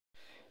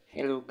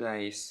Hello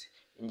guys,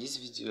 in this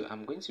video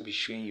I'm going to be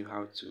showing you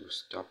how to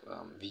stop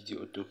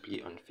video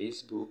autoplay on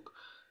Facebook.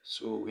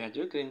 So we are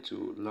just going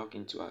to log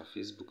into our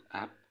Facebook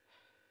app.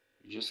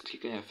 You just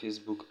click on your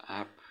Facebook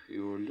app.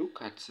 You will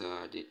look at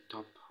the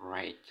top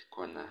right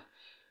corner,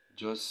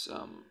 just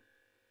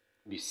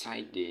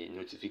beside the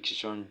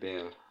notification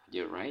bell at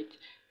the right.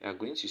 You are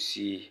going to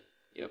see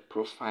your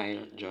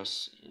profile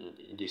just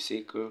in the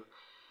circle.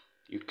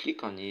 You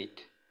click on it,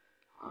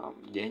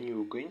 then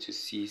you're going to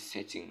see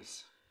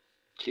settings.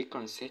 Click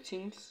on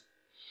settings.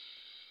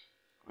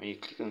 When you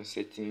click on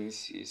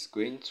settings, it's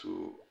going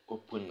to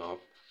open up,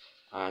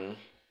 and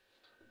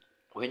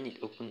when it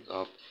opens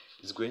up,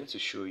 it's going to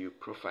show you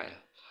profile.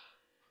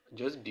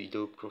 Just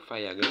below profile,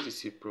 you're going to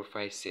see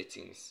profile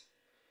settings,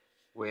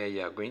 where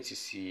you are going to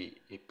see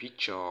a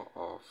picture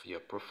of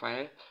your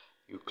profile.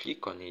 You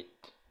click on it.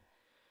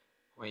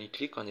 When you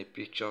click on a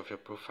picture of your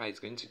profile, it's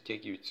going to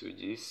take you to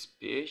this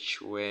page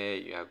where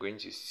you are going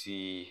to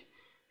see,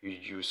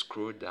 you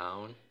scroll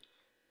down,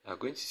 you are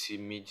going to see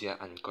media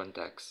and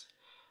contacts.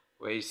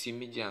 Where you see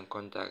media and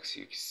contacts,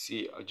 you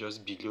see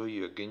just below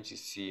you are going to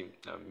see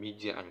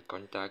media and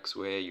contacts,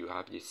 where you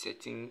have the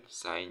setting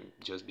sign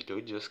just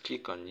below. Just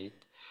click on it.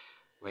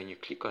 When you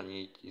click on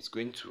it, it's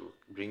going to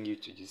bring you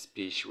to this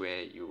page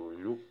where you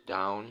look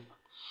down.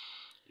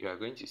 You are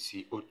going to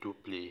see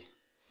autoplay.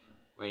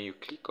 When you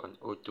click on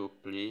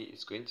autoplay,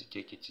 it's going to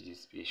take you to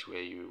this page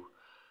where you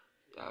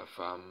have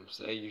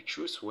so you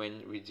choose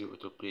when video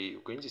autoplay. You're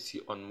going to see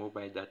on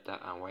mobile data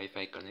and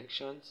Wi-Fi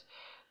connections.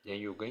 Then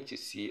you're going to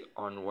see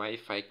on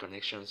Wi-Fi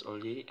connections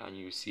only, and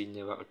you see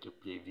never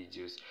autoplay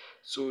videos.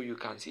 So you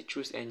can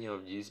choose any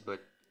of these,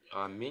 but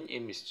our main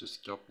aim is to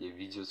stop the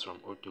videos from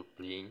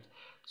autoplaying.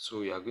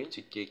 So you are going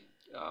to take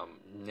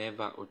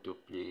never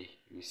autoplay.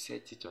 You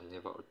set it on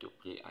never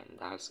autoplay, and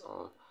that's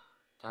all.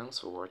 Thanks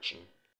for watching.